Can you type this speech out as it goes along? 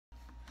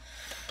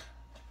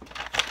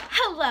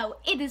Hello,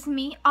 it is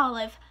me,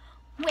 Olive,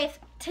 with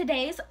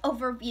today's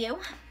overview.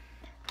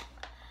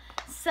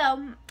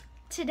 So,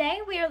 today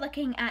we are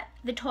looking at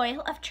The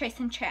Toil of Trace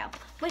and Trail,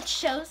 which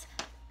shows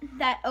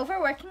that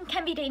overworking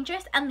can be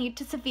dangerous and lead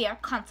to severe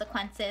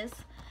consequences.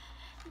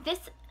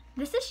 This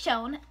is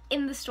shown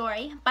in the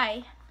story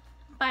by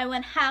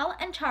when Hal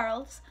and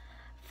Charles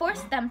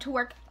force them to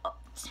work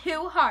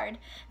too hard.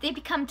 They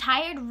become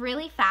tired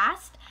really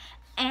fast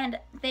and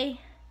they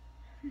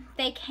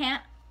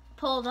can't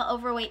pull the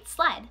overweight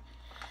sled.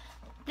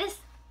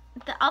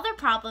 The other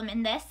problem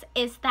in this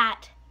is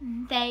that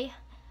they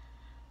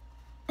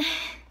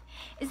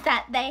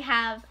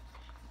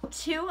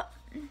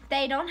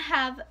don't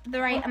have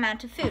the right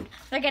amount of food.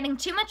 They're getting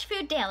too much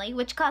food daily,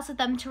 which causes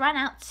them to run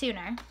out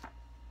sooner.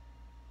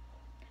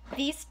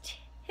 These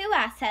two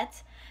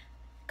assets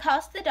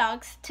cause the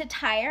dogs to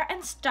tire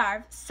and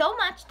starve so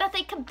much that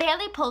they could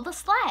barely pull the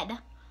sled.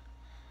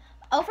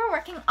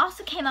 Overworking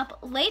also came up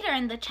later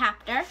in the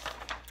chapter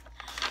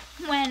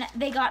when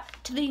they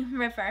got to the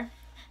river.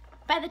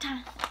 By the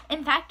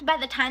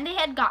time they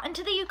had gotten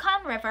to the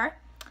Yukon River,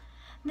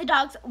 the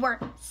dogs were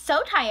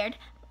so tired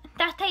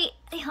that they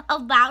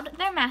allowed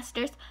their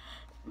masters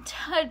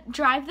to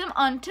drive them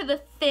onto the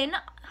thin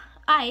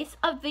ice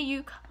of the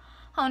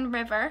Yukon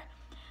River,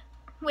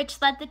 which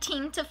led the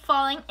team to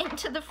falling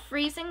into the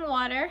freezing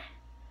water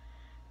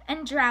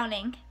and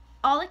drowning,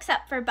 all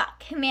except for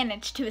Buck, who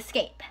managed to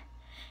escape.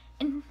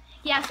 And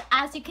yes,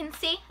 as you can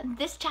see,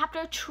 this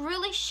chapter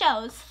truly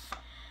shows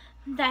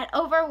that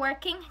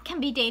overworking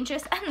can be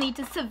dangerous and lead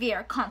to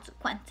severe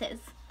consequences.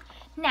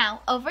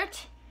 Now over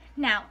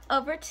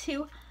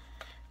to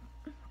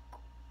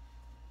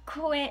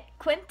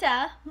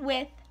Quinta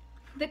with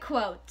the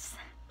quotes.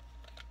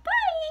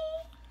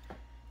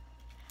 Bye!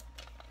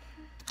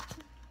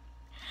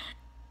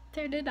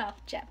 Turn it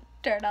off, Jeff.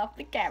 Turn off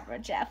the camera,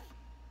 Jeff.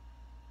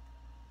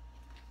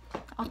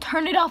 I'll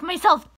turn it off myself.